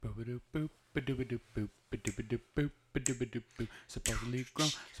Supposedly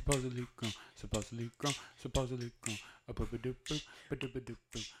grown, supposedly grown, supposedly grown, supposedly grown.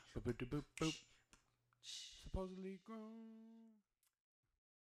 Supposedly grown.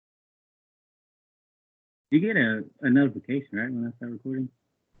 You get a notification, right, when I start recording?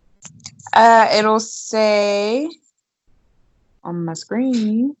 It'll say on my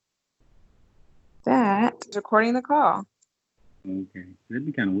screen that it's recording the call. Okay. That'd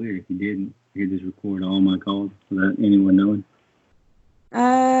be kind of weird if you didn't. You could just record all my calls without anyone knowing.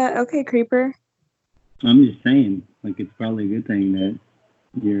 Okay, creeper. I'm just saying, like, it's probably a good thing that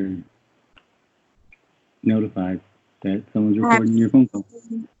you're notified that someone's recording your phone call.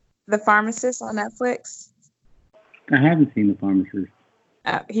 The Pharmacist on Netflix. I haven't seen The Pharmacist.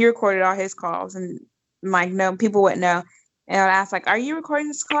 He recorded all his calls, and like, no, people wouldn't know. And I'd ask, like, "Are you recording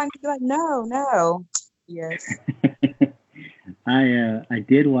this call?" And he'd be like, "No, no." Yes. I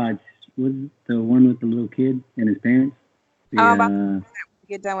did watch, was it the one with the little kid and his parents? The, I'm about to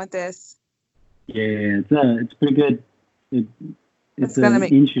get done with this. Yeah, it's pretty good. It's gonna an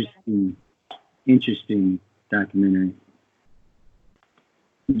make interesting documentary.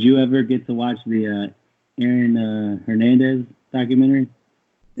 Did you ever get to watch the Aaron Hernandez documentary?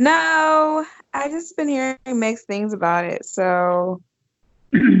 No, I just been hearing mixed things about it. So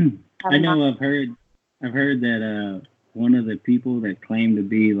I know I've heard that one of the people that claimed to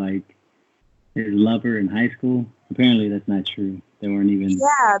be like his lover in high school, apparently that's not true. They weren't even.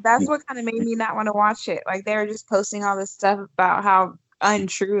 Yeah, that's what kind of made me not want to watch it. Like, they were just posting all this stuff about how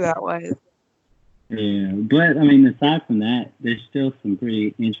untrue that was. Yeah, but I mean, aside from that, there's still some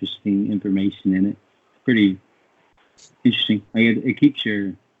pretty interesting information in it. It's pretty interesting. Like it keeps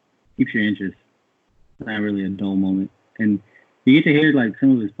your interest. It's not really a dull moment, and you get to hear like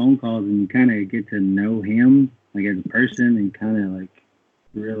some of his phone calls, and you kind of get to know him like as a person, and kind of like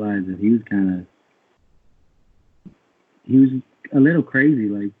realize that he was a little crazy.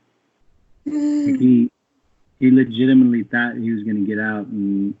 Like he legitimately thought he was going to get out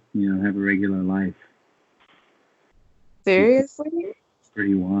and have a regular life. Seriously?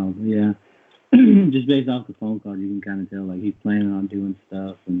 Pretty wild, yeah. Just based off the phone call, you can kind of tell like he's planning on doing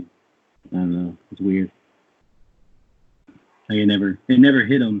stuff, and I don't know, it's weird. Like it never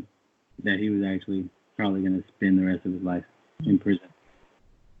hit him that he was actually probably going to spend the rest of his life in prison.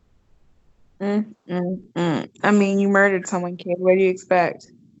 I mean, you murdered someone, kid. What do you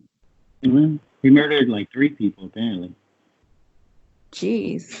expect? Well, he murdered like 3 people apparently.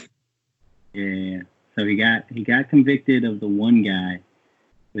 Jeez. Yeah. So he got convicted of the one guy,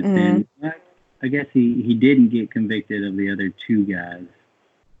 but then I guess he didn't get convicted of the other 2 guys.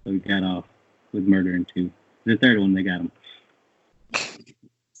 So he got off with murdering 2. The third one, they got him.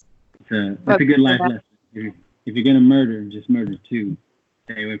 It's a good life lesson. If you're gonna murder, just murder 2.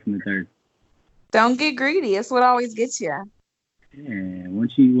 Stay away from the third. Don't get greedy. It's what always gets you. Yeah.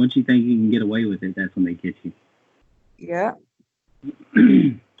 Once you think you can get away with it, that's when they get you. Yeah.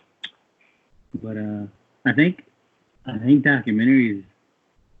 But I think documentaries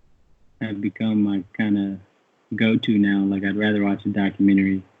have become my kind of go-to now. Like I'd rather watch a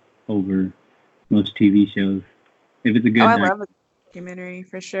documentary over most TV shows if it's a good. I love a documentary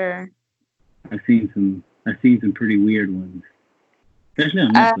for sure. I've seen some pretty weird ones, especially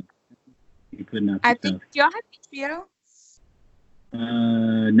on Netflix. You putting out I stuff. think y'all have HBO.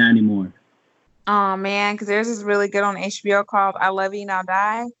 Not anymore. Oh man, because there's this really good on HBO called "I Love You Now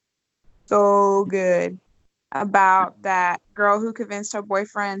Die." So good. About that girl who convinced her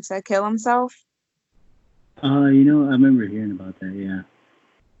boyfriend to kill himself. I remember hearing about that. Yeah.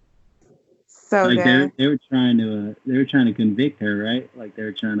 So like good. They were trying to convict her, right? Like they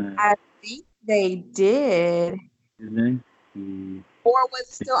were trying to. I think they did. Did they? Or was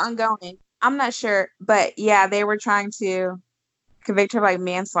it still ongoing? I'm not sure, but yeah, they were trying to convict her like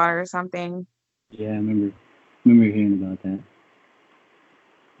manslaughter or something. Yeah, I remember hearing about that.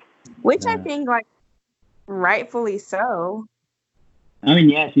 Which I think, like, rightfully so. I mean,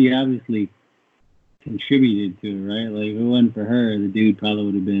 yeah, she obviously contributed to it, right? Like, if it wasn't for her, the dude probably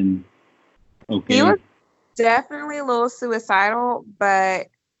would have been okay. He was definitely a little suicidal, but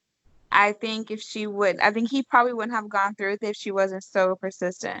I think I think he probably wouldn't have gone through with it if she wasn't so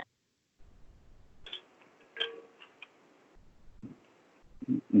persistent.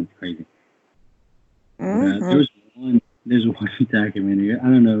 It's crazy. There's one documentary. I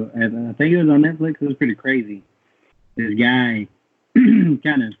don't know. I think it was on Netflix. It was pretty crazy. This guy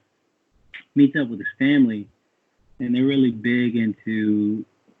kind of meets up with his family, and they're really big into.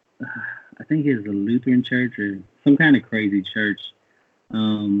 I think it's a Lutheran church or some kind of crazy church.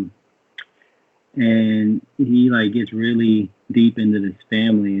 and he like gets really deep into this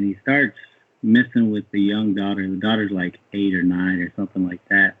family, and he starts messing with the young daughter. The daughter's like 8 or 9 or something like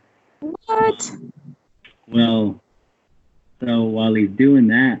that. What? Well, so while he's doing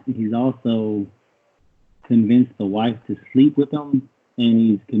that, he's also convinced the wife to sleep with him, and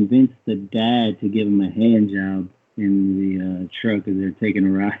he's convinced the dad to give him a hand job in the truck as they're taking a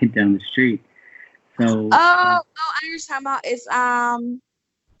ride down the street. So, I understand about it's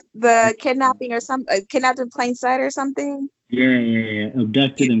the kidnapping or some kidnapped in plain sight or something. yeah,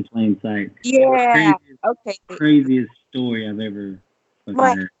 abducted in plain sight. Yeah. Craziest story I've ever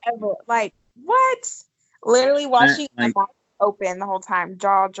Like heard. ever. Like what? Literally watching like, my mouth open the whole time,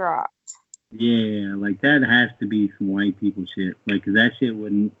 jaw dropped. Yeah, like that has to be some white people shit. Like, 'cause that shit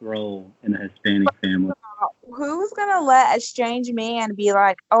wouldn't roll in a Hispanic family. Who's gonna let a strange man be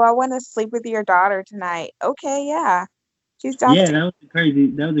like, "Oh, I want to sleep with your daughter tonight"? Okay, yeah, she's down. Yeah, that was the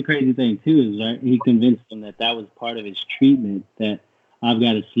crazy thing too. Is right, he convinced him that was part of his treatment. That I've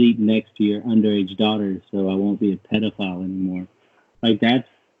got to sleep next to your underage daughter, so I won't be a pedophile anymore. Like that's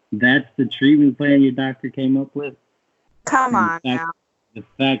the treatment plan your doctor came up with. Come on now. The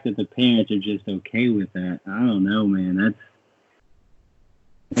fact that the parents are just okay with that, I don't know, man.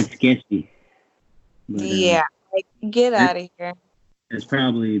 That's sketchy. But, yeah, like get out of here. It's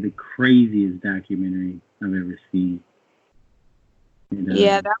probably the craziest documentary I've ever seen. And,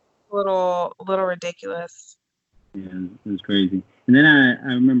 yeah, that was a little ridiculous. Yeah, it was crazy. And then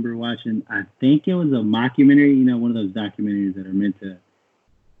I remember watching, I think it was a mockumentary, one of those documentaries that are meant to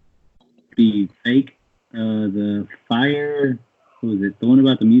be fake. The Fire, what was it? The one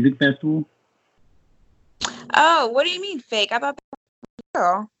about the music festival? Oh, what do you mean fake? I thought that was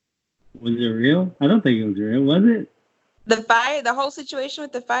real. Was it real? I don't think it was real, was it? The whole situation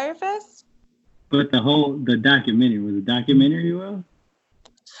with the Fire Fest? But the documentary, was a documentary real?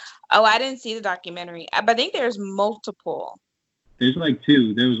 Oh, I didn't see the documentary. But I think there's multiple. There's like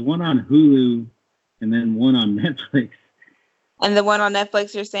 2. There was one on Hulu and then one on Netflix. And the one on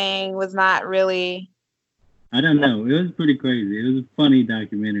Netflix you're saying was not really... I don't know. It was pretty crazy. It was a funny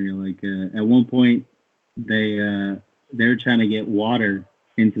documentary. Like at one point, they were trying to get water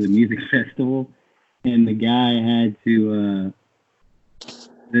into the music festival, and the guy had to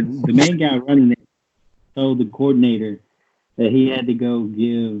the main guy running it told the coordinator that he had to go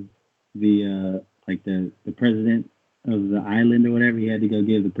give the president of the island or whatever, he had to go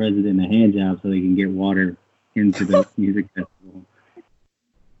give the president a hand job so they can get water into the music festival.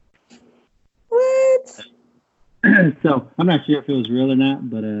 What? So I'm not sure if it was real or not,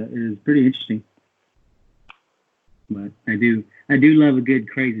 but it was pretty interesting. But I do love a good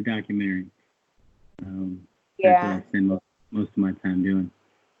crazy documentary. That's what I spend most of my time doing.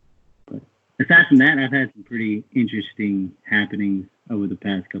 But aside from that, I've had some pretty interesting happenings over the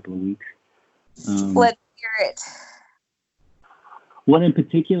past couple of weeks. Let's hear it. One in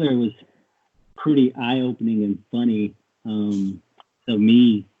particular was pretty eye-opening and funny. So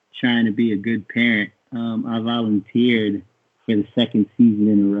me trying to be a good parent, I volunteered for the 2nd season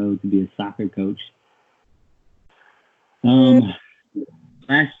in a row to be a soccer coach.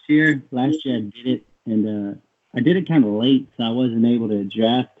 Last year I did it, and I did it kind of late, so I wasn't able to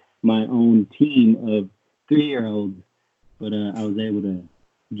draft my own team of 3-year-olds, but I was able to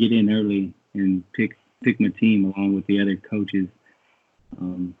get in early and pick my team along with the other coaches.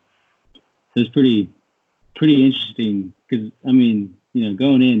 So it's pretty interesting because,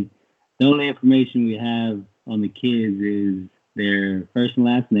 going in, the only information we have on the kids is their first and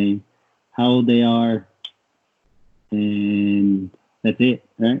last name, how old they are, and that's it,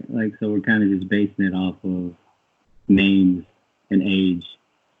 right? Like, so we're kind of just basing it off of names and age.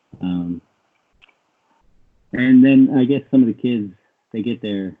 And then I guess some of the kids, they get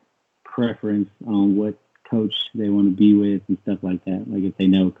their preference on what coach they want to be with and stuff like that. Like if they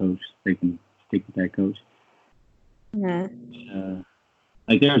know a coach, they can stick with that coach. Mm-hmm.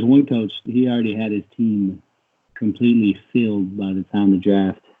 Like there was one coach, he already had his team completely filled by the time the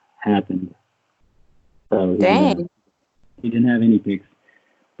draft happened. So Dang. He didn't have any picks.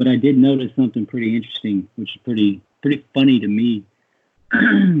 But I did notice something pretty interesting, which is pretty funny to me.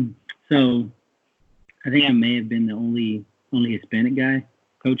 So I think I may have been the only Hispanic guy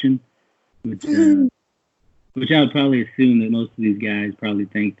coaching, which I would probably assume that most of these guys probably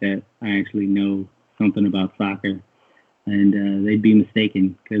think that I actually know something about soccer, and they'd be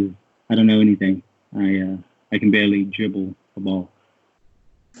mistaken because I don't know anything. I can barely dribble a ball.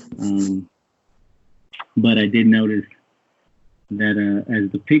 But I did notice that as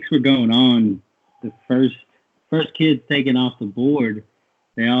the picks were going on, the first kids taken off the board,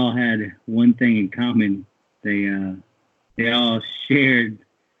 they all had one thing in common. They all shared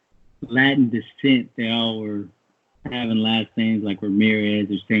Latin descent, they all were having last names like Ramirez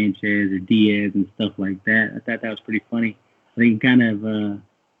or Sanchez or Diaz and stuff like that. I thought that was pretty funny. I think it kind of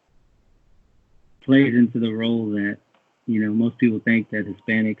plays into the role that, most people think that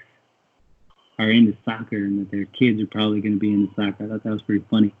Hispanics are into soccer and that their kids are probably going to be into soccer. I thought that was pretty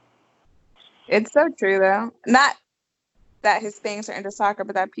funny. It's so true, though. Not that Hispanics are into soccer,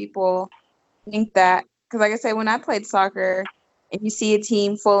 but that people think that. Because, like I said, when I played soccer, and you see a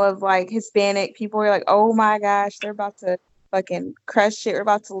team full of like Hispanic people, you're like, oh my gosh, they're about to fucking crush it. We're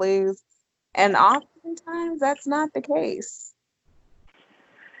about to lose. And oftentimes that's not the case.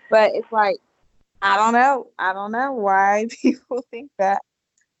 But it's like, I don't know. I don't know why people think that.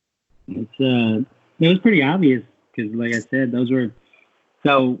 It was pretty obvious because, like I said, those were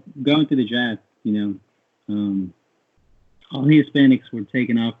so going through the draft. All the Hispanics were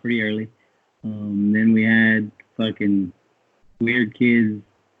taken off pretty early. Then we had fucking weird kids.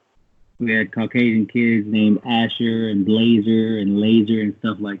 We had Caucasian kids named Asher and Blazer and Laser and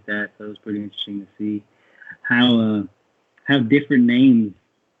stuff like that. So it was pretty interesting to see how different names.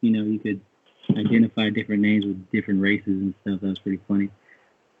 You could identify different names with different races and stuff. That was pretty funny.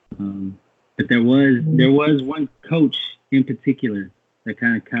 But there was one coach in particular that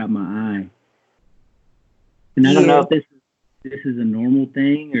kind of caught my eye, and I don't know if this is a normal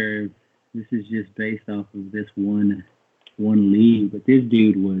thing or this is just based off of this one league. But this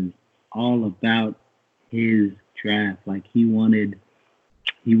dude was all about his draft. Like he wanted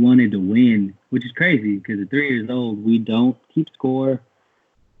to win, which is crazy because at 3 years old we don't keep score.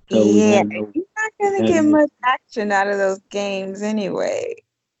 So you're not gonna get much action out of those games anyway.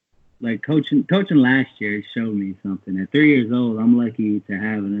 Like coaching last year showed me something. At 3 years old, I'm lucky to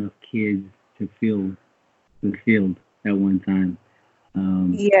have enough kids to fill the field at one time.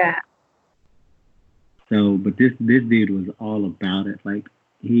 So, but this dude was all about it. Like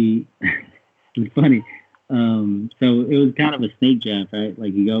it was funny. So it was kind of a snake draft, right?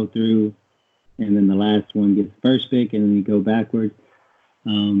 Like you go through, and then the last one gets first pick, and then you go backwards.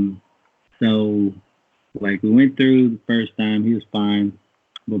 So like we went through the first time, he was fine.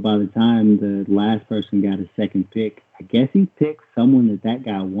 But by the time the last person got a second pick, I guess he picked someone that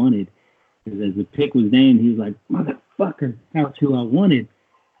guy wanted. Because as the pick was named, he was like, motherfucker, that's who I wanted.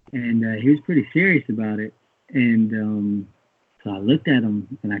 And he was pretty serious about it. And so I looked at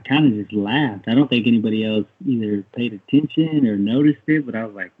him, and I kind of just laughed. I don't think anybody else either paid attention or noticed it, but I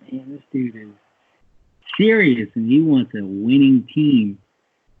was like, man, this dude is serious, and he wants a winning team.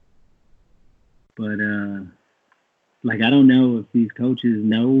 But, I don't know if these coaches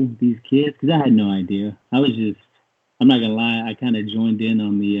know these kids, because I had no idea. I'm not going to lie, I kind of joined in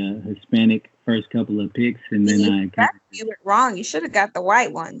on the Hispanic first couple of picks, and then you went wrong. You should have got the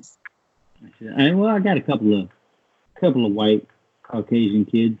white ones. I got a couple of white Caucasian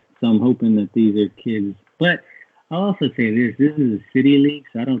kids, so I'm hoping that these are kids. But I'll also say this is a city league,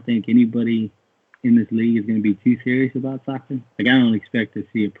 so I don't think anybody in this league is going to be too serious about soccer. Like, I don't expect to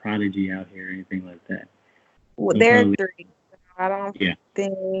see a prodigy out here or anything like that. Well, there are 3. I don't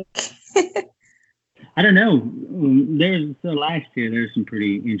think. I don't know. Last year there's some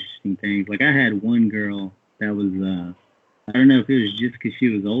pretty interesting things. Like I had one girl that was I don't know if it was just because she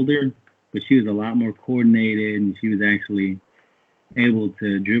was older, but she was a lot more coordinated and she was actually able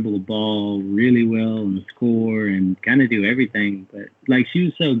to dribble the ball really well and score and kind of do everything. But like she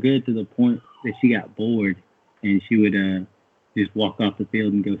was so good to the point that she got bored and she would just walk off the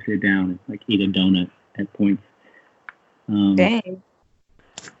field and go sit down and like eat a donut at points. Dang.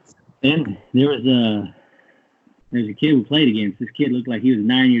 And there's a kid we played against. This kid looked like he was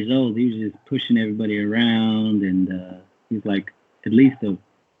 9 years old. He was just pushing everybody around, and he was like at least a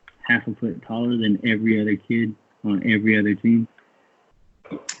half a foot taller than every other kid on every other team.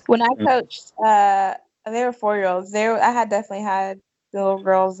 When I coached, they were 4-year-olds. I definitely had little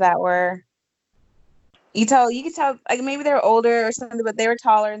girls that were. You could tell, like maybe they were older or something, but they were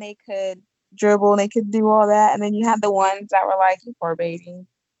taller and they could dribble and they could do all that. And then you had the ones that were like, "You poor baby."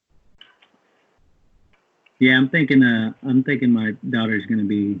 Yeah, I'm thinking my daughter's gonna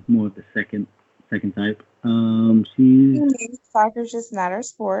be more of the second type. Soccer's just not her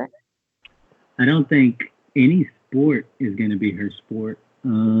sport. I don't think any sport is gonna be her sport.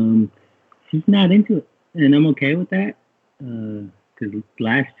 She's not into it, and I'm okay with that. Because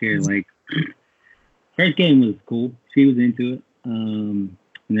last year, like, first game was cool. She was into it, and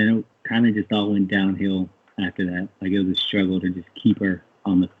then it kind of just all went downhill after that. Like, it was a struggle to just keep her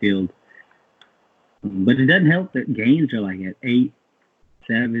on the field. But it doesn't help that games are like at 8,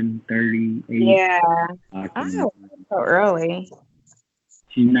 7, 30, 8. Yeah. So early.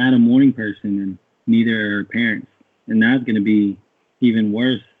 She's not a morning person, and neither are her parents. And now it's going to be even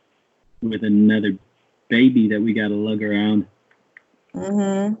worse with another baby that we got to lug around.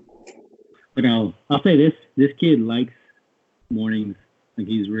 Mhm. But I'll say this: this kid likes mornings. Like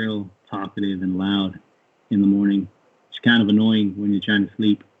he's real talkative and loud in the morning. It's kind of annoying when you're trying to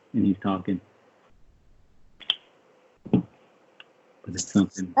sleep and he's talking. But it's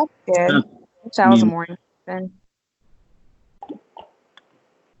something. That's good. Something. Wish I was a Yeah. morning person.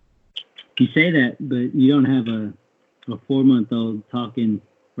 You say that, but you don't have a 4-month-old talking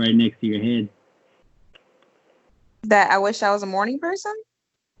right next to your head. That I wish I was a morning person.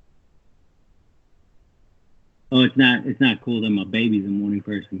 Oh, it's not cool that my baby's a morning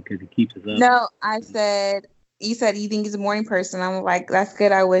person because he keeps us up. No, you said you think he's a morning person. I'm like, that's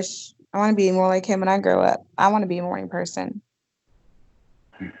good. I want to be more like him when I grow up. I want to be a morning person.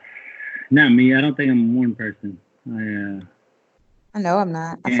 Not me. I don't think I'm a morning person. I know I'm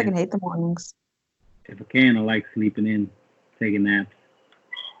not. I Yeah. fucking hate the mornings. If I can, I like sleeping in, taking naps.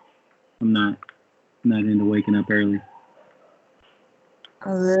 I'm not into waking up early.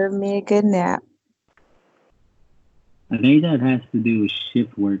 I love me a good nap. I think that has to do with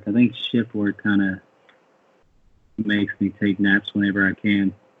shift work. I think shift work kind of makes me take naps whenever I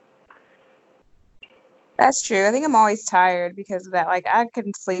can. That's true. I think I'm always tired because of that. Like I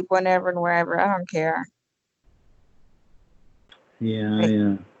can sleep whenever and wherever. I don't care.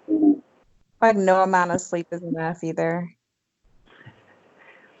 Yeah, Like no amount of sleep is enough either.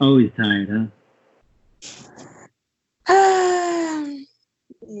 always tired, huh?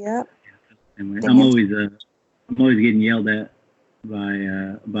 Yep. Anyway, I'm always getting yelled at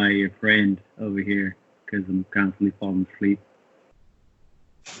by your friend over here because I'm constantly falling asleep.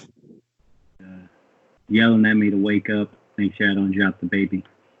 Yelling at me to wake up, make sure I don't drop the baby.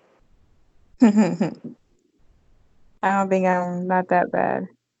 I don't think I'm not that bad.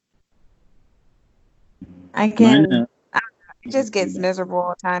 I can. It just gets miserable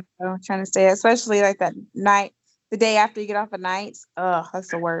all the time though, trying to stay, especially like that night, the day after you get off of nights. Ugh, that's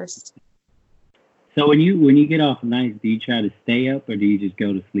the worst. So when you get off nights, do you try to stay up or do you just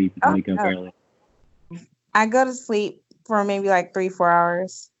go to sleep and wake up no. early? I go to sleep for maybe like 3-4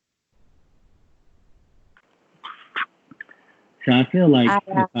 hours. So I feel like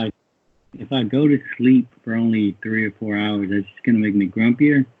if I go to sleep for only 3 or 4 hours, that's just gonna make me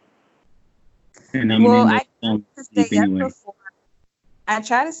grumpier. And I'm Well, gonna I end up falling tried to asleep stay up anyway. before. I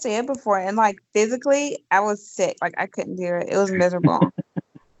tried to stay up before, and like physically, I was sick. Like I couldn't do it. It was miserable.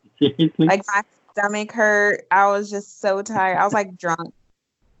 Seriously? Like my stomach hurt. I was just so tired. I was like drunk.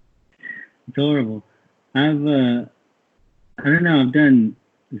 It's horrible. I don't know. I've done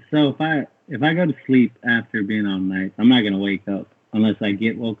so. If I go to sleep after being on nights, I'm not gonna wake up unless I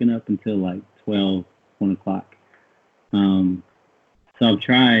get woken up until like 12, 1 o'clock. So I've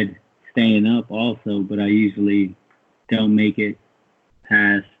tried staying up also, but I usually don't make it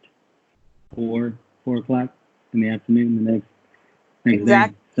past 4 o'clock in the afternoon the next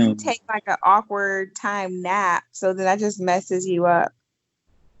Exactly. day. So You take like an awkward time nap, so then that just messes you up.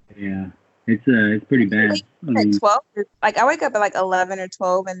 yeah, it's pretty bad. At 12, like I wake up at like 11 or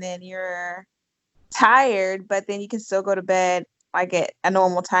 12, and then you're tired, but then you can still go to bed like at a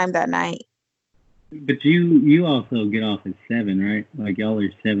normal time that night. But you also get off at 7, right? Like y'all are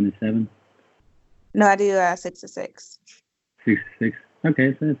 7 to 7. No, I do 6 to 6. 6 to 6.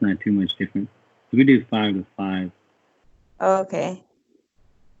 Okay, so that's not too much different. We do 5 to 5, Oh, okay.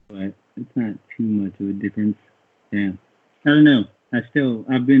 but it's not too much of a difference. Yeah, I don't know.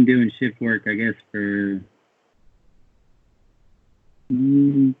 I've been doing shift work, I guess, for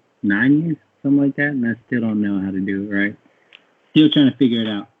 9 years, something like that, and I still don't know how to do it right. Still trying to figure it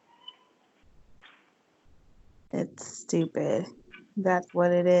out. It's stupid. That's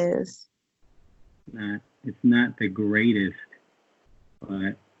what it is. It's not the greatest,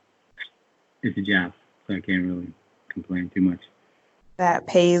 but it's a job, so I can't really complain too much. That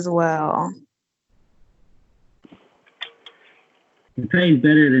pays well. It pays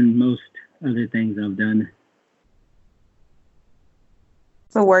better than most other things I've done.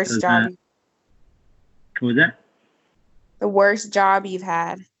 It's the worst job. What was that? The worst job you've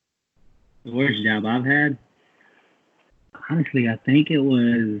had. The worst job I've had? Honestly, I think it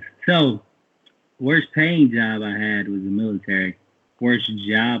was... So, worst paying job I had was the military. Worst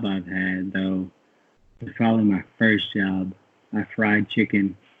job I've had, though, was probably my first job. I fried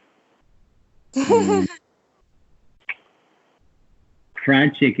chicken.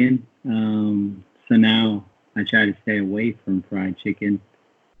 Fried chicken. So now I try to stay away from fried chicken.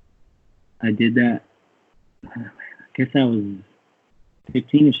 I did that, I guess I was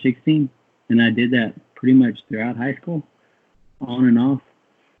 15 or 16, and I did that pretty much throughout high school, on and off.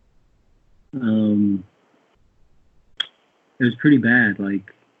 It was pretty bad.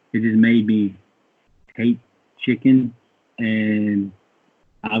 Like, it just made me hate chicken, and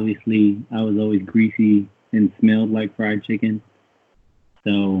obviously I was always greasy and smelled like fried chicken,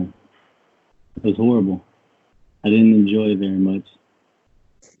 so it was horrible. I didn't enjoy it very much.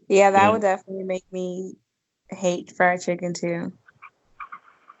 Yeah, that Yeah. would definitely make me hate fried chicken too.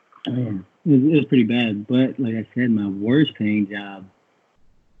 Oh, yeah. It was pretty bad. But like I said, my worst paying job,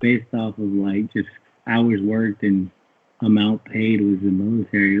 based off of like just hours worked and amount paid, was the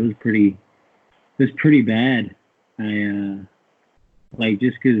military. It was pretty bad. I like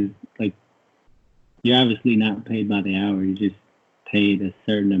just because like you're obviously not paid by the hour. You just paid a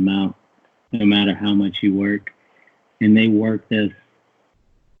certain amount, no matter how much you work. And they worked us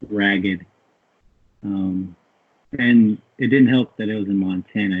ragged. And it didn't help that it was in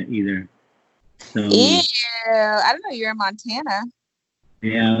Montana either. So Ew, I don't know you're in Montana.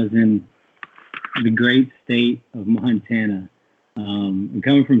 yeah, I was in the great state of Montana. And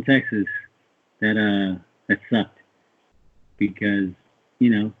coming from Texas, that sucked because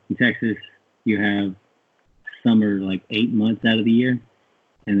in Texas you have summer like 8 months out of the year,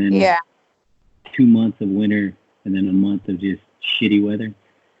 and then Yeah. 2 months of winter, and then a month of just shitty weather.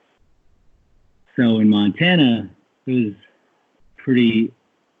 So in Montana, it was pretty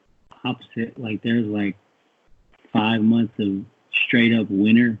opposite. Like there's like 5 months of straight up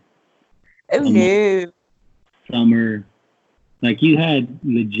winter, Oh a month no. summer. Like you had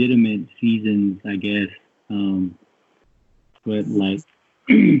legitimate seasons, I guess. But like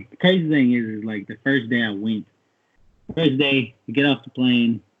the crazy thing is like the first day I went, first day I get off the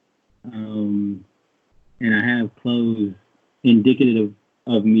plane, and I have clothes indicative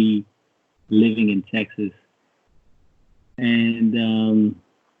of me living in Texas, and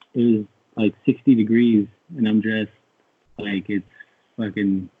it was like 60 degrees, and I'm dressed like it's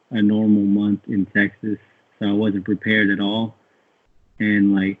fucking a normal month in Texas, so I wasn't prepared at all.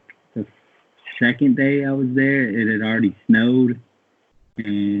 And like the second day I was there, it had already snowed,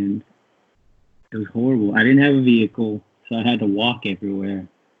 and it was horrible. I didn't have a vehicle, so I had to walk everywhere.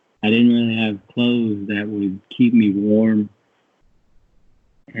 I didn't really have clothes that would keep me warm,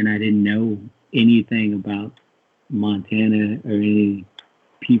 and I didn't know anything about Montana or any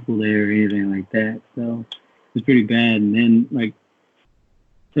people there or anything like that. So it was pretty bad. And then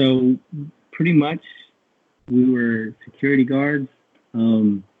so pretty much we were security guards.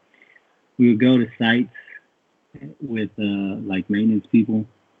 We would go to sites with like maintenance people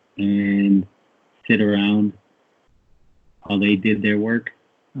and sit around while they did their work.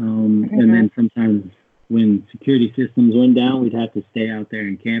 And then sometimes when security systems went down, we'd have to stay out there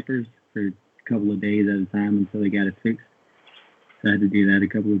in campers for a couple of days at a time until they got it fixed. So I had to do that a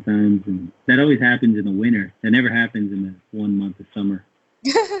couple of times, and that always happens in the winter. That never happens in the 1 month of summer.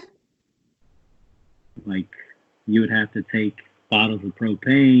 Like you would have to take bottles of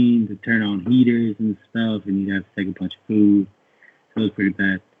propane to turn on heaters and stuff, and you'd have to take a bunch of food. So it was pretty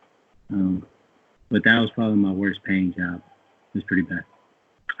bad. But that was probably my worst paying job. It was pretty bad.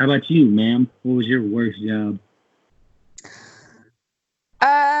 How about you, ma'am? What was your worst job?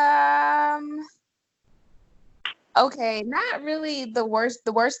 Okay, not really the worst.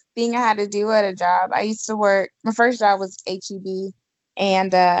 The worst thing I had to do at a job. I used to work. My first job was HEB,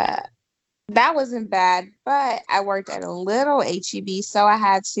 and that wasn't bad. But I worked at a little HEB, so I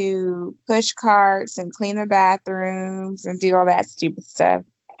had to push carts and clean the bathrooms and do all that stupid stuff.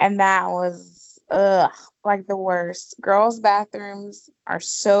 And that was like the worst. Girls' bathrooms are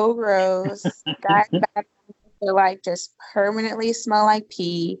so gross. Guys' bathrooms are like just permanently smell like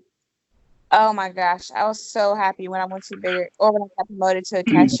pee. Oh my gosh, I was so happy when I went to bigger, or when I got promoted to a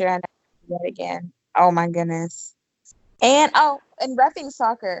cashier and I did that again. Oh my goodness. And reffing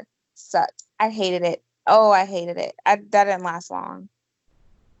soccer sucked. I hated it. Oh, I hated it. That didn't last long.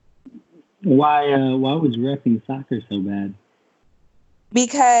 Why was reffing soccer so bad?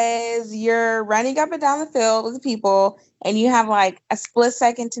 Because you're running up and down the field with the people and you have like a split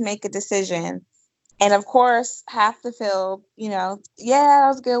second to make a decision. And of course, half the field, yeah, that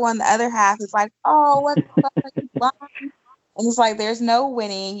was a good one. The other half is like, oh, what the fuck are you blind? And it's like, there's no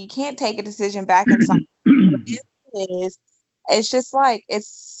winning. You can't take a decision back in soccer. It is. It's just like, it's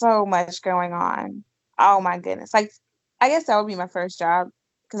so much going on. Oh my goodness. Like, I guess that would be my first job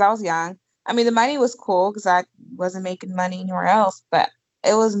because I was young. I mean, the money was cool because I wasn't making money anywhere else, but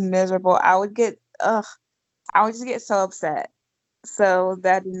it was miserable. I would just get so upset. So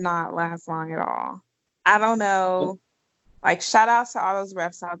that did not last long at all. I don't know. Like, shout outs to all those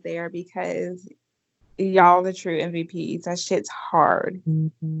refs out there because y'all the true MVPs. That shit's hard.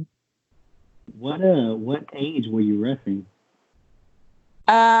 What age were you reffing?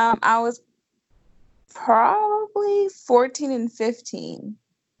 I was probably 14 and 15.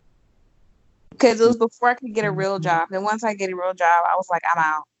 because it was before I could get a real job. And once I get a real job, I was like, I'm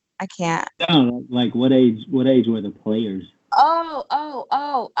out. I can't. No, like what age? What age were the players?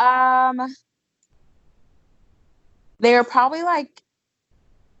 They were probably like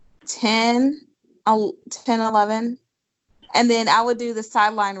 10, 11. And then I would do the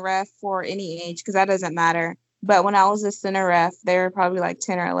sideline ref for any age because that doesn't matter. But when I was a center ref, they were probably like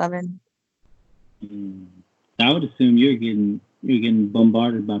 10 or 11. I would assume you're getting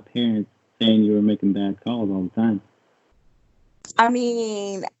bombarded by parents saying you were making bad calls all the time. I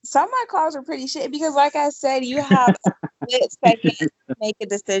mean, some of my calls are pretty shit because, like I said, you have a split second to make a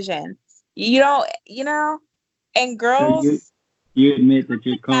decision. You don't, and girls. So you admit that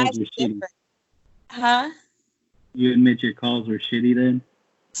your calls were shitty. Huh? You admit your calls were shitty then?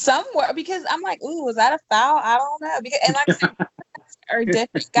 Somewhere, because I'm like, ooh, was that a foul? I don't know. Because, and like I said, are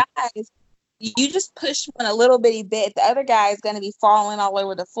different guys. You just push one a little bitty bit. The other guy is going to be falling all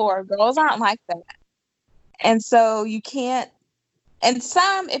over the floor. Girls aren't like that. And so you can't. And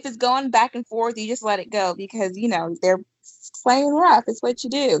some, if it's going back and forth, you just let it go because, they're playing rough. It's what you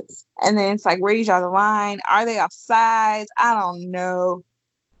do. And then it's like, where do you draw the line? Are they offsides? I don't know.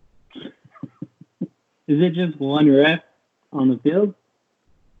 Is it just one ref on the field?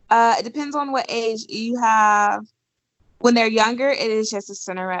 It depends on what age you have. When they're younger, it is just a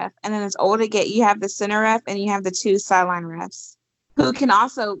center ref. And then as older you have the center ref and you have the 2 sideline refs who can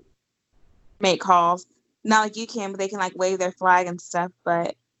also make calls. Not like you can, but they can like wave their flag and stuff.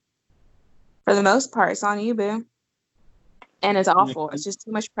 But for the most part, it's on you, boo. And it's awful. It's just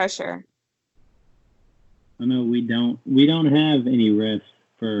too much pressure. I know we don't have any refs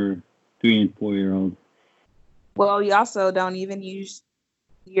for 3 and 4 year olds. Well, you also don't even use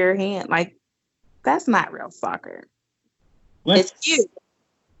your hand. Like, that's not real soccer. What? It's cute,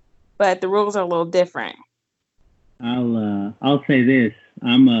 but the rules are a little different. I'll say this: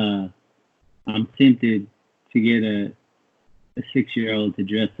 I'm tempted to get a 6-year-old to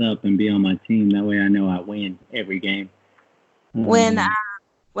dress up and be on my team. That way, I know I win every game. When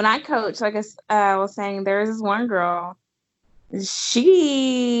I coach, like I was saying, there was this one girl.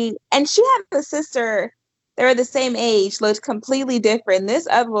 She had a sister. They were the same age, looked completely different. This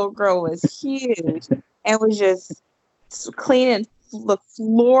other little girl was huge and was just cleaning the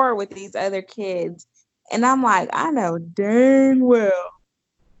floor with these other kids. And I'm like, I know dang well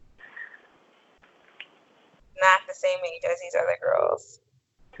not the same age as these other girls.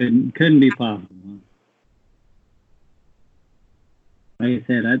 Couldn't be possible. Like I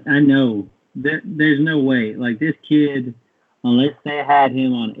said, I know there's no way. Like this kid, unless they had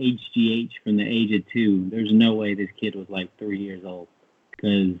him on HGH from the age of 2, there's no way this kid was like 3 years old.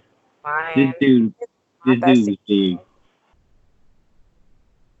 Because this dude was big.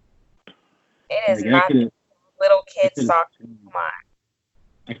 It is not little kid soccer. Come on.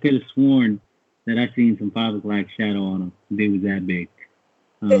 I could have sworn that I seen some 5 o'clock shadow on him. The dude was that big.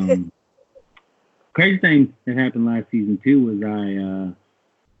 Crazy thing that happened last season too was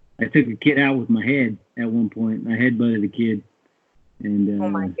I took a kid out with my head at one point. I headbutted a kid and oh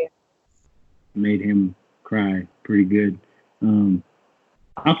my goodness. Made him cry pretty good.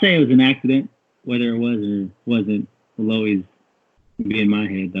 I'll say it was an accident. Whether it was or wasn't will always be in my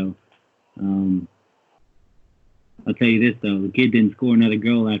head though. I'll tell you this though, the kid didn't score another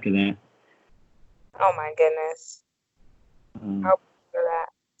goal after that. Oh my goodness. Hope for that.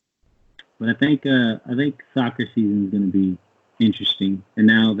 But I think soccer season is going to be interesting. And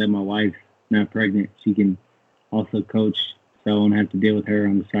now that my wife's not pregnant, she can also coach, so I won't have to deal with her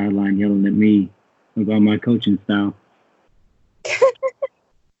on the sideline yelling at me about my coaching style.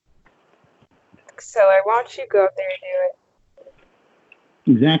 So why don't you go out there and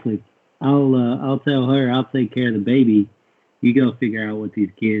do it? Exactly. I'll tell her I'll take care of the baby. You go figure out what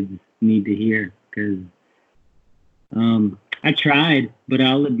these kids need to hear because I tried, but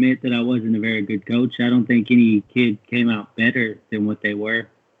I'll admit that I wasn't a very good coach. I don't think any kid came out better than what they were.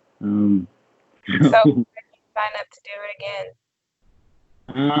 So when did you sign up to do it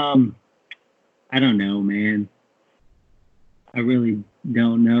again? I don't know, man. I really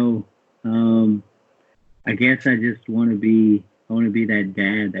don't know. I guess I just want to be that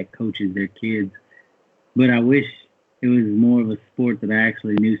dad that coaches their kids. But I wish it was more of a sport that I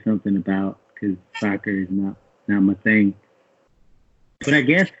actually knew something about because soccer is not my thing. But I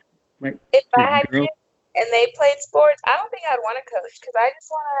guess, like, if I had kids and they played sports, I don't think I'd want to coach because I just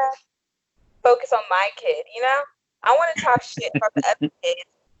want to focus on my kid, I want to talk shit about the other kids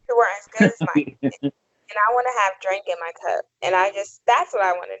who aren't as good as my kid. And I want to have drink in my cup. And that's what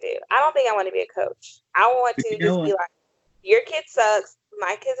I want to do. I don't think I want to be a coach. I want to just be like, your kid sucks.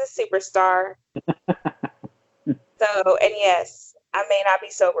 My kid's a superstar. And yes, I may not be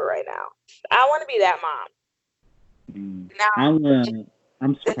sober right now. I want to be that mom. Now, I'm the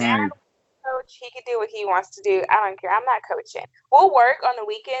dad surprised. coach, he can do what he wants to do. I don't care. I'm not coaching. We'll work on the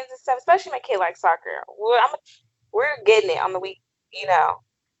weekends and stuff, especially my kid likes soccer. We're getting it on the week,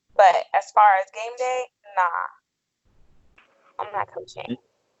 But as far as game day, nah, I'm not coaching.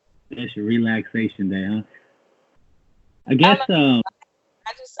 It's a relaxation day, huh? I guess.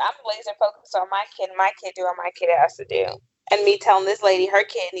 I'm laser focused on my kid. My kid doing what my kid has to do, and me telling this lady her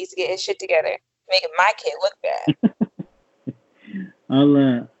kid needs to get his shit together, making my kid look bad.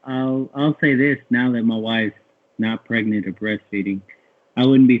 I'll say this now that my wife's not pregnant or breastfeeding, I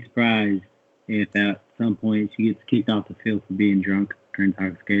wouldn't be surprised if at some point she gets kicked off the field for being drunk or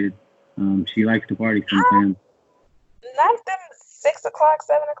intoxicated. She likes to party sometimes. Not them 6 o'clock,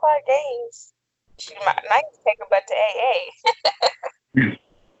 7 o'clock games. She might take them back to AA.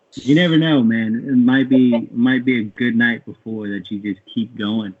 You never know, man. It might be a good night before that you just keep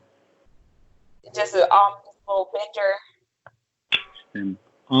going. Just a little binger. And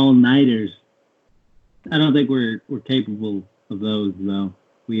all-nighters. I don't think we're capable of those though.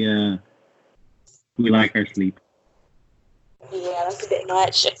 We like our sleep. Yeah, that's a bit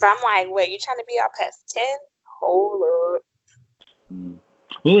much. If I'm like, wait, you trying to be out past 10? Hold up.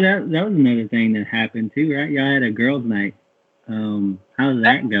 Oh, that was another thing that happened too, right? Y'all had a girls' night. How did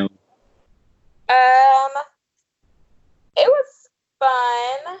that go? It was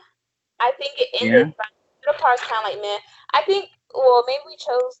fun. I think it ended fun. The part's kind of like, man. I think, maybe we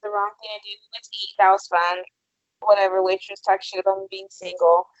chose the wrong thing to do. We went to eat. That was fun. Whatever, waitress talked shit about me being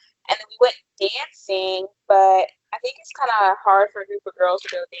single. And then we went dancing, but I think it's kind of hard for a group of girls to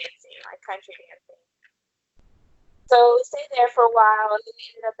go dancing, like country dancing. So we stayed there for a while, and then we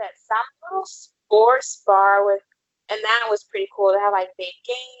ended up at some little sports bar and that was pretty cool. They had like big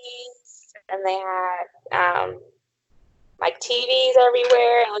games, and they had like TVs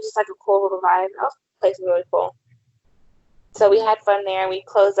everywhere, and it was just like a cool little vibe. That place was really cool. So we had fun there, and we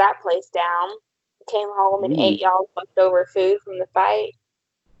closed that place down. Came home and ate y'all leftover food from the fight.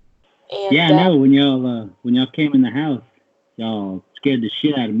 And, I know when y'all came in the house, y'all scared the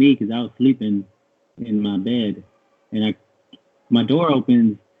shit out of me because I was sleeping in my bed, and my door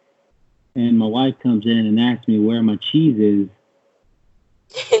opens, and my wife comes in and asks me where my cheese is.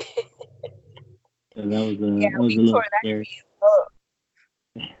 So that was a little scary.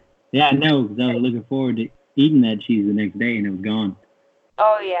 Yeah, I know, because I was looking forward to eating that cheese the next day, and it was gone.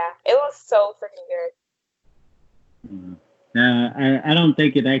 Oh yeah, it was so freaking good. I don't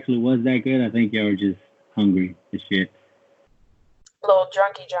think it actually was that good. I think y'all were just hungry as shit. A little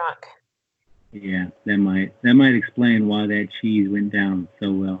drunky drunk. Yeah, that might explain why that cheese went down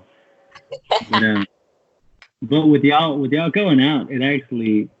so well. But with y'all going out, it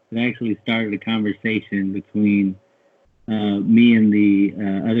actually started a conversation between me and the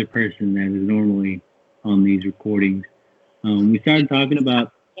other person that is normally on these recordings. We started talking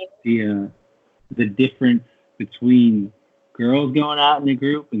about the difference between girls going out in the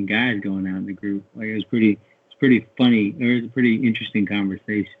group and guys going out in the group. Like it's pretty funny. It was a pretty interesting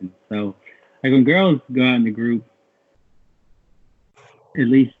conversation. So like when girls go out in the group, at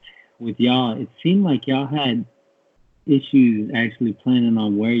least with y'all, it seemed like y'all had issues actually planning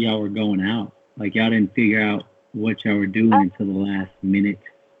on where y'all were going out. Like y'all didn't figure out what y'all were doing until the last minute.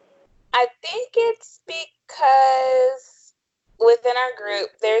 I think it's because within our group,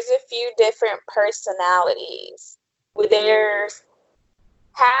 there's a few different personalities. There's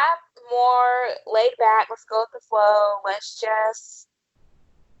half more laid back, let's go with the flow,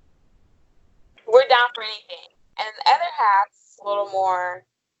 we're down for anything. And the other half's a little more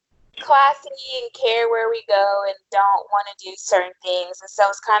classy and care where we go and don't want to do certain things. And so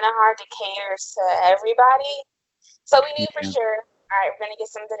it's kind of hard to cater to everybody. So we knew for sure, all right, we're going to get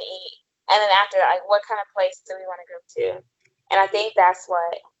something to eat. And then after, like, what kind of place do we want to go to? And I think that's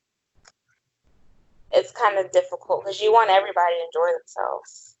what it's kind of difficult because you want everybody to enjoy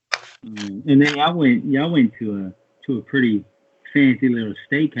themselves. And then y'all went to a pretty fancy little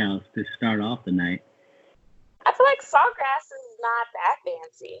steakhouse to start off the night. I feel like Sawgrass is not that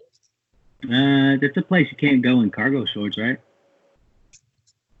fancy. That's a place you can't go in cargo shorts, right?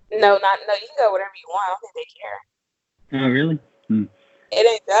 No, you can go whatever you want. I don't think they care. Oh, really? It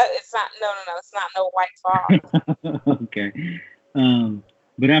ain't that. It's not. No. It's not no White Claw. Okay.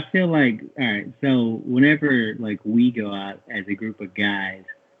 But I feel like, all right. So whenever like we go out as a group of guys,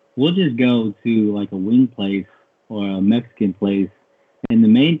 we'll just go to like a wing place or a Mexican place, and the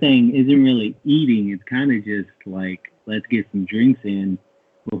main thing isn't really eating. It's kind of just like let's get some drinks in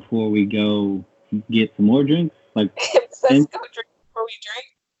before we go get some more drinks. Like let's go drink before we drink.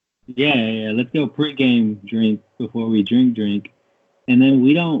 Yeah. Let's go pregame drink before we drink. And then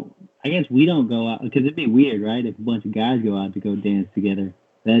we don't, I guess we don't go out because it'd be weird, right? If a bunch of guys go out to go dance together,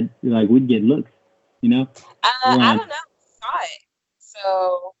 that like we'd get looks, you know. I don't know. Saw it.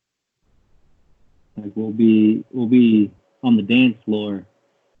 So Like we'll be on the dance floor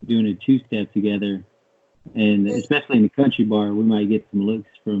doing a two-step together, and especially in the country bar, we might get some looks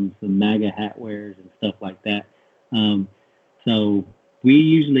from some MAGA hat wearers and stuff like that. So we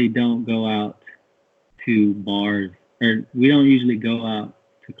usually don't go out to bars, or we don't usually go out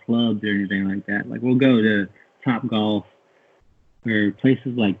to clubs or anything like that. Like we'll go to Top Golf or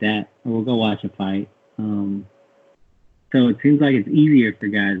places like that, or we'll go watch a fight. So it seems like it's easier for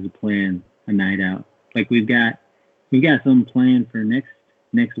guys to plan a night out. Like we've got something planned for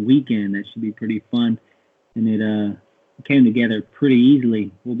next weekend that should be pretty fun, and it came together pretty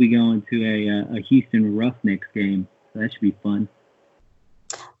easily. We'll be going to a Houston Roughnecks game, so that should be fun.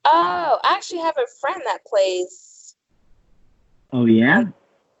 I actually have a friend that plays. Oh yeah?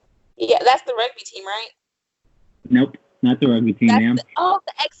 Yeah, that's the rugby team, right? Nope, not the rugby team, ma'am. The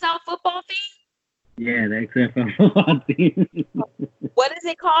XL football thing? Yeah, the XFL football team. What is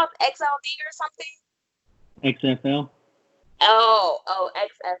it called? XLD or something? XFL? Oh,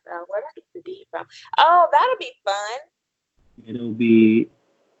 XFL. Where did I get the D from? Oh, that'll be fun. It'll be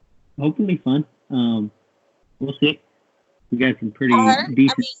hopefully fun. We'll see. We got some pretty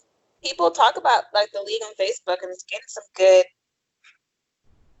decent. I mean, people talk about like the league on Facebook, and it's getting some good.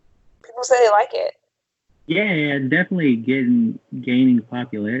 People say they like it. Yeah, definitely gaining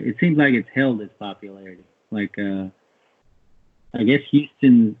popularity. It seems like it's held its popularity. Like, I guess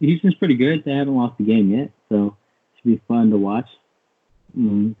Houston's pretty good. They haven't lost a game yet, so it should be fun to watch.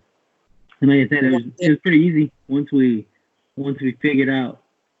 And like I said, it was pretty easy once we figured out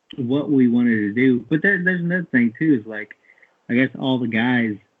what we wanted to do. But there's another thing too. Is like, I guess all the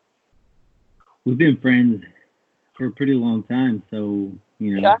guys, we've been friends for a pretty long time, so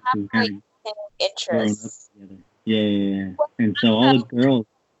you know, we've kind of grown up together. Yeah. And so all the girls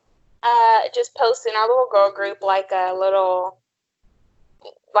just posted in our little girl group like a little,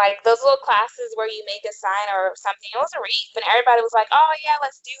 like those little classes where you make a sign or something. It was a wreath, and everybody was like, "Oh yeah,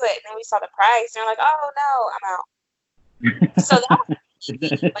 let's do it." And then we saw the price, and they're like, "Oh no, I'm out." So that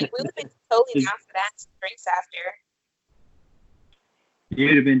was like we would have been totally down for that. Some drinks after.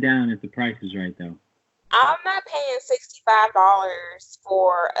 You'd have been down if the price was right, though. I'm not paying $65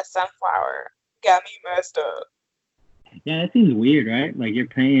 for a sunflower. Got me messed up. Yeah, that seems weird, right? Like you're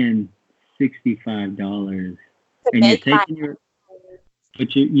paying $65, and you're taking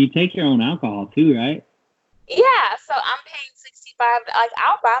but you take your own alcohol too, right? Yeah, so I'm paying $65. Like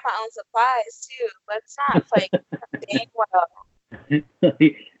I'll buy my own supplies too. Let's not play dang well.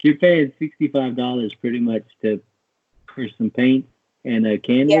 You're paying $65 pretty much for some paint and a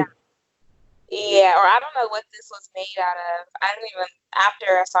canvas. Yeah, or I don't know what this was made out of. I didn't even,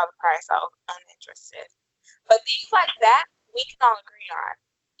 after I saw the price, I was uninterested. But things like that, we can all agree on.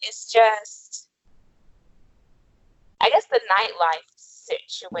 It's just, I guess, the nightlife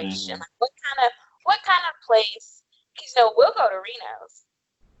situation. Like what kind of place? Because we'll go to Reno's.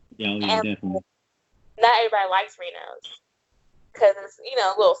 Yeah, definitely. Not everybody likes Reno's because it's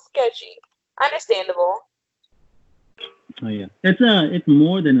a little sketchy. Understandable. Oh yeah, it's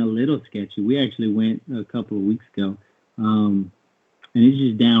more than a little sketchy. We actually went a couple of weeks ago, and it's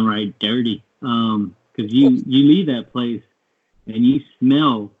just downright dirty. Because you leave that place and you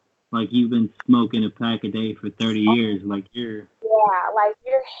smell like you've been smoking a pack a day for 30 years. Like your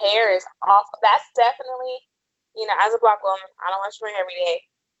hair is awful. That's definitely, as a Black woman, I don't wash my hair every day,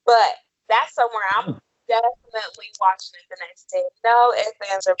 but that's somewhere I'm definitely washing it the next day. No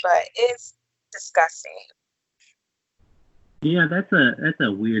ifs, ands, or buts. It's disgusting. Yeah, that's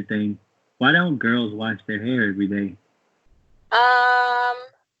a weird thing. Why don't girls wash their hair every day?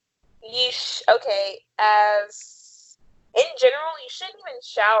 As in general, you shouldn't even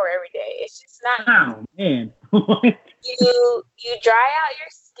shower every day. It's just not. Oh man, what? You dry out your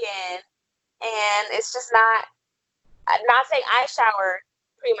skin, and it's just not. I'm not saying I shower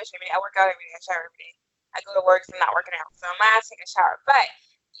pretty much every day. I work out every day. I shower every day. I go to work, so I'm not working out, so I might have to take a shower. But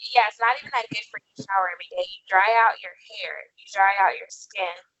yeah, it's not even that good for you to shower every day. You dry out your hair, you dry out your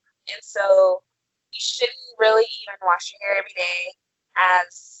skin, and so you shouldn't really even wash your hair every day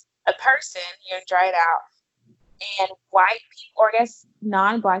as a person. Dry it out. And white people, or I guess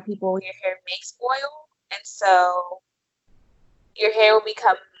non-Black people, your hair makes oil, and so your hair will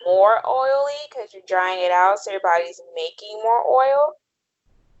become more oily because you're drying it out, so your body's making more oil.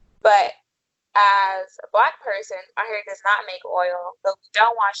 But as a Black person, our hair does not make oil, but we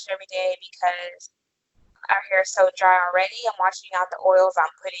don't wash it every day because our hair is so dry already. I'm washing out the oils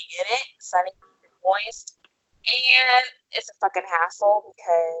I'm putting in it, so I need to keep it moist. And it's a fucking hassle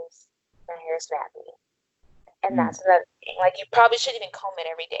because my hair is nappy. And that's another thing. Like, you probably shouldn't even comb it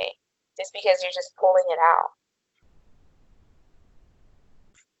every day just because you're just pulling it out.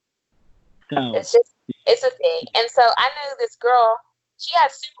 So, It's a thing. And so I knew this girl, she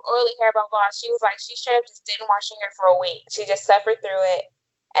had super oily hair, blah, blah. She was like, she straight up just didn't wash her hair for a week. She just suffered through it.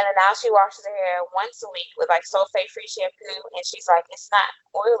 And then now she washes her hair once a week with like sulfate-free shampoo. And she's like, it's not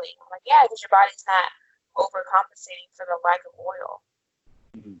oily. I'm like, yeah, because your body's not overcompensating for the lack of oil.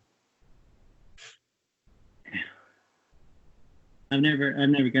 I've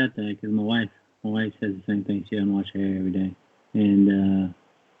never got that because my wife says the same thing. She doesn't wash her hair every day, and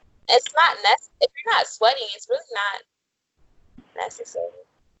it's not necessary. If you're not sweating, it's really not necessary.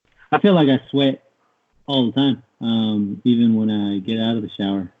 I feel like I sweat all the time. Even when I get out of the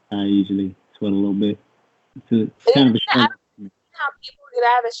shower, I usually sweat a little bit. So it's kind of a struggle. How people get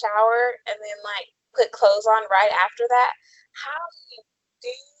out of the shower and then like put clothes on right after that? How do you do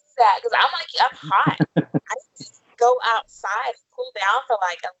that? Because I'm hot. I just go outside and cool down for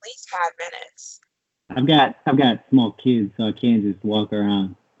like at least 5 minutes. I've got small kids, so I can't just walk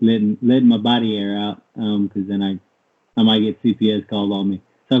around letting my body air out. Because then I might get CPS called on me.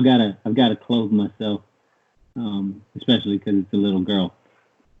 So I've got to clothe myself. Especially because it's a little girl.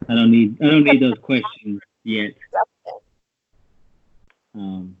 I don't need those questions yet.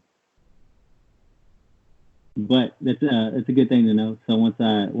 But that's a good thing to know. So once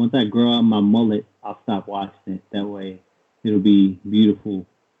I grow out my mullet, I'll stop washing it. That way, it'll be beautiful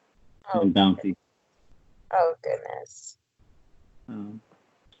and bouncy. Oh goodness.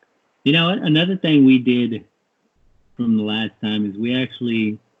 You know what? Another thing we did from the last time is we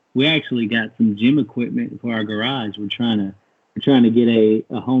actually got some gym equipment for our garage. We're trying to get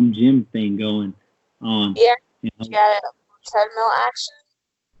a home gym thing going on. Yeah. You got a treadmill action?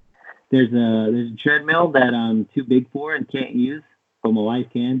 There's a treadmill that I'm too big for and can't use, but my wife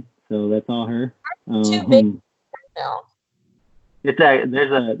can, so that's all her. Too big treadmill.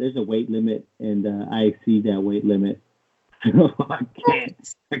 There's a weight limit, and I exceed that weight limit, so I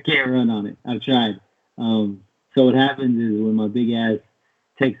can't run on it. I've tried. So what happens is when my big ass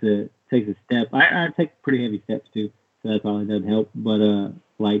takes a step, I take pretty heavy steps too, so that probably doesn't help. But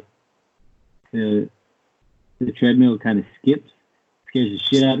like the treadmill kind of scares the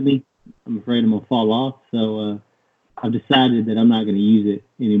shit out of me. I'm afraid I'm gonna fall off, so I've decided that I'm not gonna use it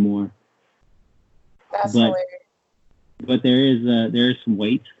anymore. That's hilarious. But there is some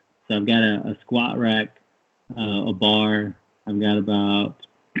weights. So I've got a squat rack, a bar. I've got about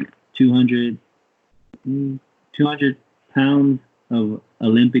 200 pounds of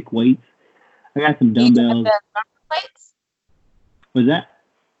Olympic weights. I got some dumbbells. You got the bumper plates? What's that?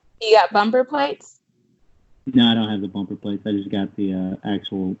 You got bumper plates? No, I don't have the bumper plates. I just got the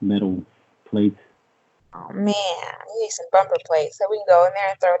actual metal plates. Oh man, you need some bumper plates so we can go in there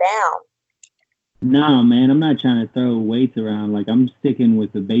and throw down. No, man, I'm not trying to throw weights around. Like, I'm sticking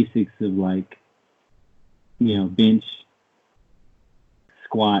with the basics of, like, bench,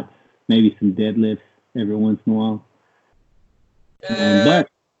 squats, maybe some deadlifts every once in a while. But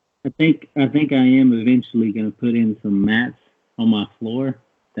I think I am eventually going to put in some mats on my floor.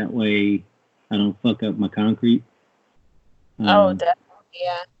 That way I don't fuck up my concrete. Definitely,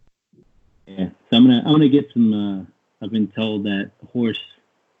 yeah. Yeah, so I'm gonna get some. I've been told that horse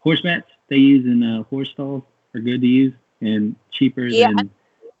mats they use in horse stalls are good to use and cheaper than.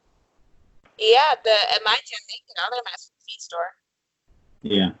 Yeah, at my gym they can other mats from the feed store.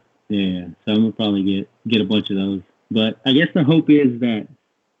 Yeah. So I'm gonna probably get a bunch of those. But I guess the hope is that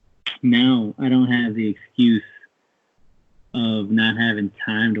now I don't have the excuse of not having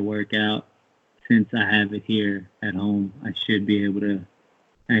time to work out. Since I have it here at home, I should be able to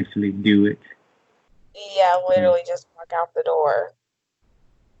actually do it. Yeah, literally just walk out the door.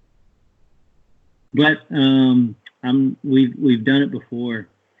 But we've done it before,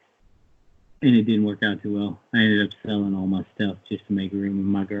 and it didn't work out too well. I ended up selling all my stuff just to make room in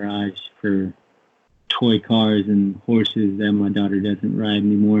my garage for toy cars and horses that my daughter doesn't ride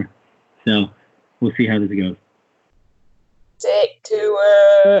anymore. So we'll see how this goes. Stick to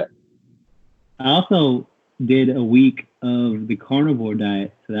it. I also did a week of the carnivore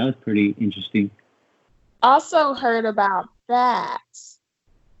diet, so that was pretty interesting. Also heard about that.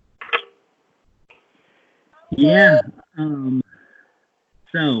 Yeah.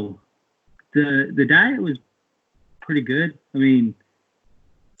 So the diet was pretty good. I mean,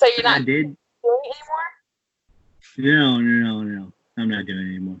 so you're not doing it anymore? No. I'm not doing it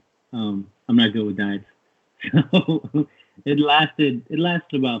anymore. I'm not good with diets. So it lasted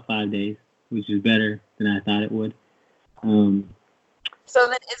about 5 days, which is better than I thought it would. So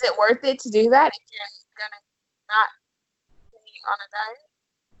then is it worth it to do that if you're gonna not be on a diet?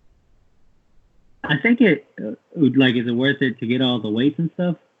 I think it like, is it worth it to get all the weights and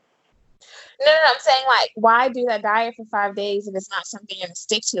stuff? No, I'm saying like, why do that diet for 5 days if it's not something you're gonna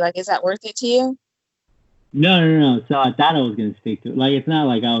stick to? Like, is that worth it to you? No. So I thought I was gonna stick to it. Like, it's not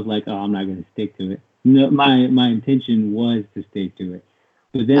like I was like, oh, I'm not gonna stick to it. No, my intention was to stick to it,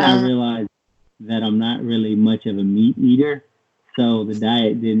 but then I realized that I'm not really much of a meat eater, so the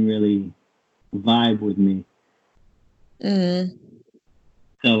diet didn't really vibe with me. Mm.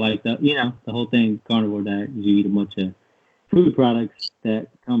 So like the whole thing carnivore diet is you eat a bunch of food products that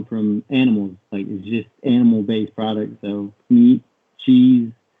come from animals. Like, it's just animal based products. So meat,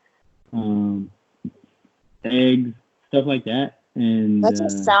 cheese, um, eggs, stuff like that. And That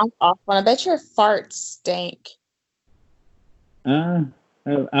just sounds awful. I bet your farts stink. I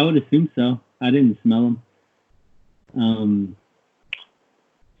would assume so. I didn't smell them.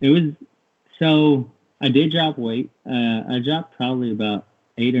 It was so I did drop weight. I dropped probably about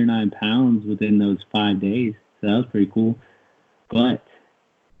 8 or 9 pounds within those 5 days. So that was pretty cool. But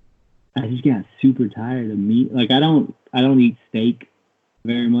I just got super tired of meat. Like, I don't eat steak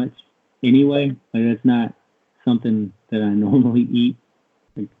very much anyway. Like, that's not something that I normally eat.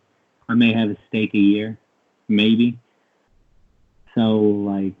 Like, I may have a steak a year, maybe. So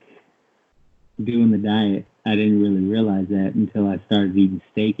like, doing the diet, I didn't really realize that until I started eating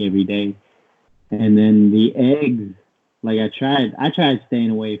steak every day. And then the eggs, like, I tried staying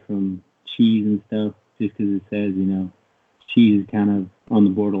away from cheese and stuff just because it says, cheese is kind of on the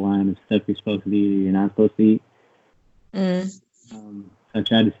borderline of stuff you're supposed to eat or you're not supposed to eat. So I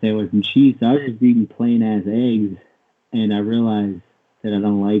tried to stay away from cheese. So I was just eating plain ass eggs, and I realized that I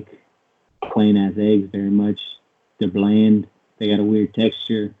don't like plain ass eggs very much. They're bland. They got a weird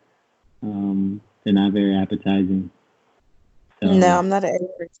texture. They're not very appetizing. So, no, I'm not an egg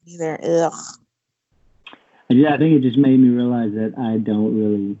person either. Ugh. I think it just made me realize that I don't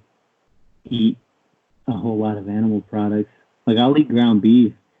really eat a whole lot of animal products. Like, I'll eat ground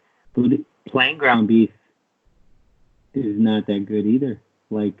beef, but plain ground beef is not that good either.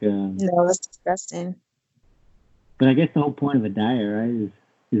 Like, no, that's disgusting. But I guess the whole point of a diet, right,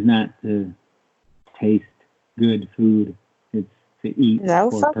 is not to taste good food. It's to eat.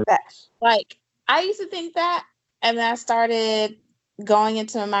 No, fuck that. Like, I used to think that, and then I started going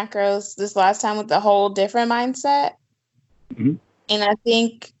into macros this last time with a whole different mindset. Mm-hmm. And I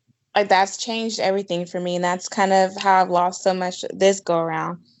think like that's changed everything for me. And that's kind of how I've lost so much this go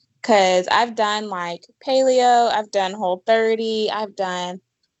around. Cause I've done like paleo, I've done Whole30, I've done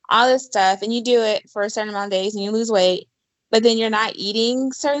all this stuff. And you do it for a certain amount of days and you lose weight, but then you're not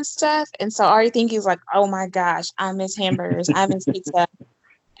eating certain stuff. And so all you think is like, oh my gosh, I miss hamburgers, I miss pizza.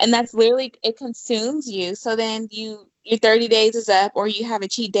 And that's literally, it consumes you. So then your 30 days is up, or you have a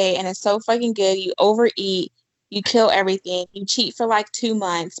cheat day and it's so fucking good. You overeat, you kill everything. You cheat for like 2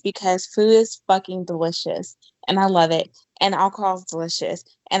 months because food is fucking delicious. And I love it. And alcohol is delicious.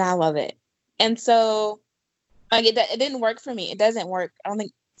 And I love it. And so like it didn't work for me. It doesn't work, I don't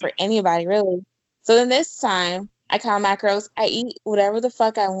think, for anybody really. So then this time I count macros. I eat whatever the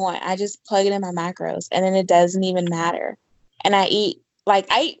fuck I want. I just plug it in my macros and then it doesn't even matter. And I eat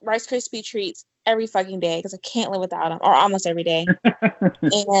Rice Krispie treats every fucking day because I can't live without them, or almost every day.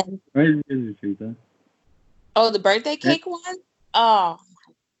 And Rice Krispie treats, huh? Oh, the birthday cake one? Oh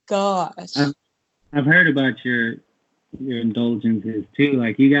my gosh. I've heard about your indulgences too.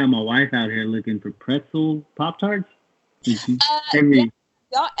 Like, you got my wife out here looking for pretzel Pop-Tarts. Yeah.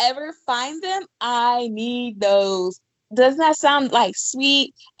 Y'all ever find them? I need those. Doesn't that sound like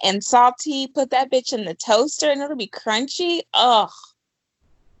sweet and salty? Put that bitch in the toaster and it'll be crunchy. Ugh.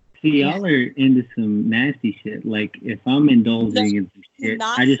 See, y'all are into some nasty shit. Like, if I'm indulging in some shit,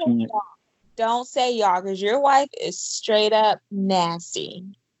 I just want. Don't say y'all, because your wife is straight up nasty.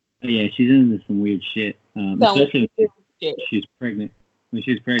 Oh, yeah, she's into some weird shit. Especially when she's pregnant. When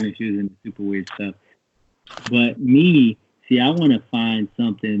she was pregnant, she was into super weird stuff. But me, see, I want to find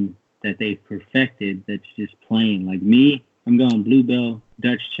something that they've perfected that's just plain. Like me, I'm going Bluebell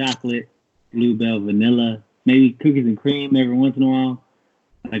Dutch chocolate, Bluebell vanilla, maybe cookies and cream every once in a while.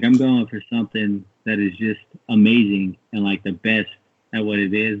 Like, I'm going for something that is just amazing and like the best at what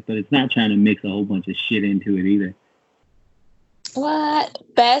it is, but it's not trying to mix a whole bunch of shit into it either. What?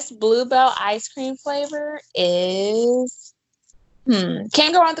 Best Bluebell ice cream flavor is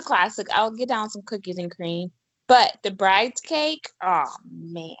can't go on the classic. I'll get down some cookies and cream. But the bride's cake, oh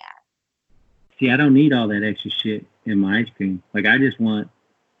man. See, I don't need all that extra shit in my ice cream. Like, I just want,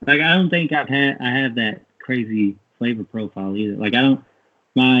 like, I don't think I have that crazy flavor profile either. Like, I don't.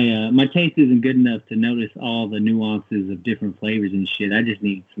 My taste isn't good enough to notice all the nuances of different flavors and shit. I just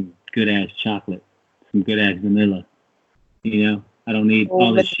need some good ass chocolate, some good ass vanilla. I don't need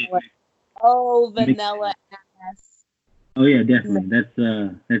all this shit. Oh, vanilla ass. Oh yeah, definitely.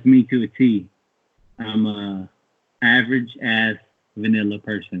 That's me to a T. I'm a average ass vanilla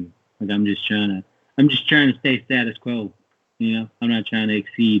person. Like I'm just trying to stay status quo. You know, I'm not trying to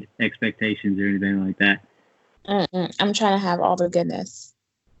exceed expectations or anything like that. I'm trying to have all the goodness.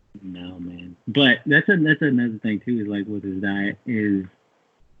 No, man. But that's another thing too. Is like with his diet is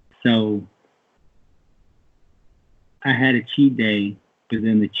so. I had a cheat day, but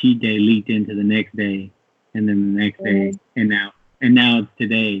then the cheat day leaked into the next day, and then the next day, and now it's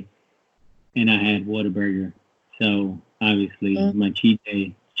today, and I had Whataburger. So obviously my cheat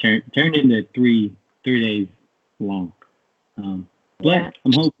day turned into three days long. But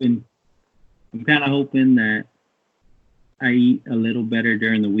I'm kind of hoping that I eat a little better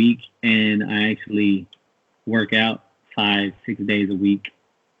during the week, and I actually work out 5-6 days a week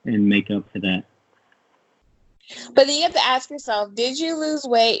and make up for that. But then you have to ask yourself, did you lose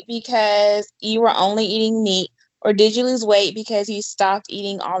weight because you were only eating meat, or did you lose weight because you stopped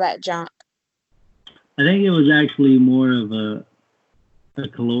eating all that junk? I think it was actually more of a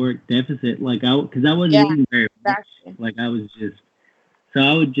caloric deficit. Like because I wasn't eating very much. Exactly. Like I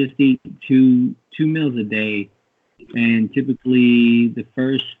would just eat two meals a day, and typically the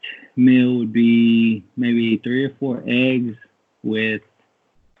first meal would be maybe 3 or 4 eggs with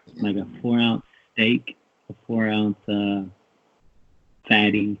like a 4-ounce steak, a 4-ounce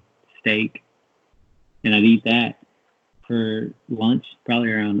fatty steak, and I'd eat that for lunch,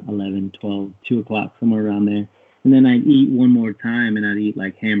 probably around 11, 12, 2 o'clock, somewhere around there. And then I'd eat one more time, and I'd eat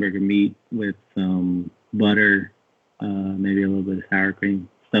like hamburger meat with some butter, maybe a little bit of sour cream,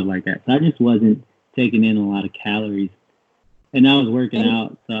 stuff like that. So I just wasn't taking in a lot of calories. And I was working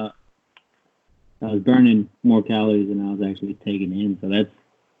out, so I was burning more calories than I was actually taking in. So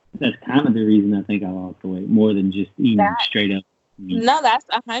that's kind of the reason I think I lost the weight, more than just eating straight up meat. No, that's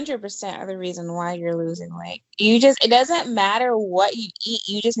 100% of the reason why you're losing weight. It doesn't matter what you eat.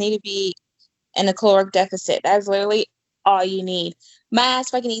 You just need to be in a caloric deficit. That's literally all you need. My ass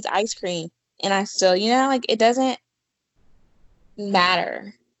fucking eats ice cream, and I still, like it doesn't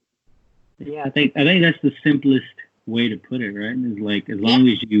matter. Yeah, I think that's the simplest way to put it, right? Is like as long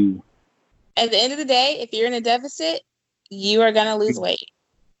as you. At the end of the day, if you're in a deficit, you are gonna lose weight.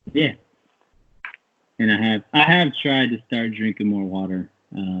 Yeah. And I have tried to start drinking more water.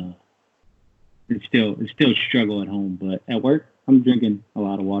 It's still a struggle at home, but at work I'm drinking a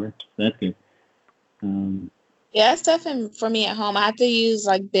lot of water, so that's good. Yeah, it's tough for me at home. I have to use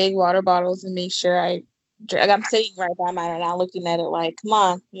like big water bottles and make sure I drink. I'm sitting right by mine right now, looking at it like, come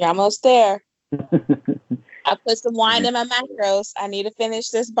on, you're almost there. I put some wine in my macros. I need to finish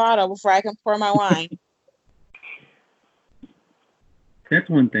this bottle before I can pour my wine. That's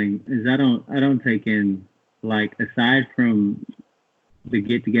one thing is I don't take in, like, aside from the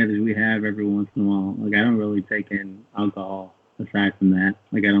get-togethers we have every once in a while. Like I don't really take in alcohol aside from that.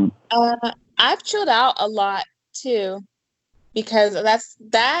 Like I don't. I've chilled out a lot too, because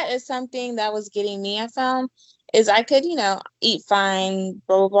that is something that was getting me. I found is I could eat fine,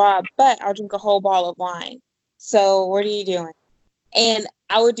 blah blah blah, but I'll drink a whole bottle of wine. So what are you doing? And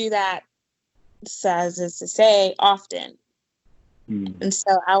I would do that, as is to say, often. And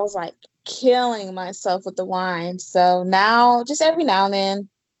so I was like killing myself with the wine. So now, just every now and then,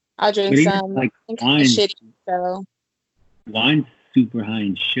 I'll drink some. Like wine, shitty, so. Wine's super high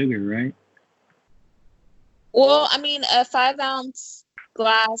in sugar, right? Well, I mean, a 5-ounce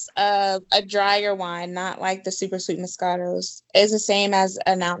glass of a drier wine, not like the super sweet Moscatos, is the same as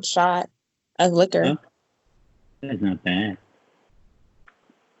an ounce shot of liquor. Oh, that's not bad.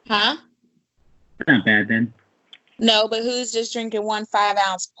 Huh? That's not bad then. No, but who's just drinking 1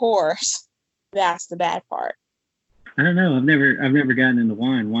 5-ounce pours? That's the bad part. I don't know. I've never gotten into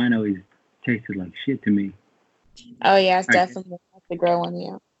wine. Wine always tasted like shit to me. Oh yeah, it's definitely have to grow on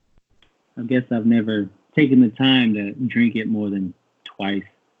you. I guess I've never taken the time to drink it more than twice,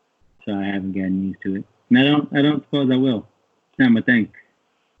 so I haven't gotten used to it. And I don't suppose I will. It's not my thing.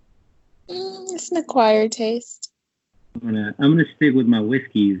 It's an acquired taste. I'm gonna stick with my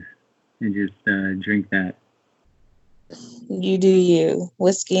whiskeys and just drink that. You do you.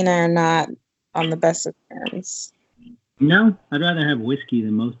 Whiskey and I are not on the best of terms. No, I'd rather have whiskey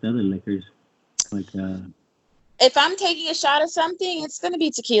than most other liquors. Like if I'm taking a shot of something, it's gonna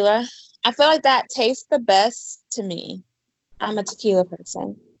be tequila. I feel like that tastes the best to me. I'm a tequila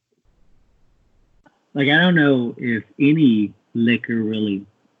person. Like I don't know if any liquor really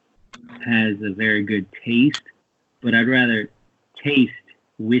has a very good taste, but I'd rather taste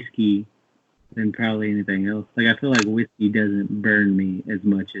whiskey than probably anything else. Like I feel like whiskey doesn't burn me as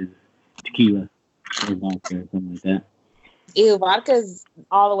much as tequila or vodka or something like that. Ew, vodka's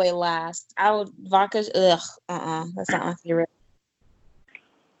all the way last. Vodka's that's not my favorite.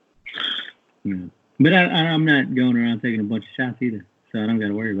 Yeah. But I'm not going around taking a bunch of shots either, so I don't got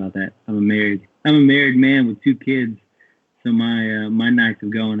to worry about that. I'm a married man with 2 kids, so my nights of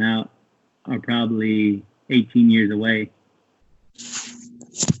going out are probably 18 years away.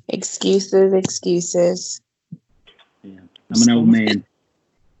 Excuses. Yeah, I'm an old man.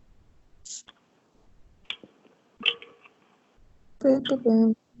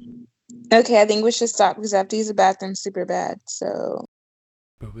 Okay, I think we should stop because I have to use the bathroom super bad. So.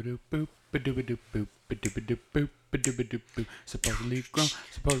 Supposedly grown,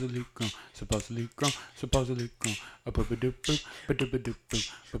 supposedly grown, supposedly grown, supposedly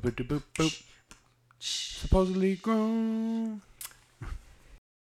grown. Supposedly grown.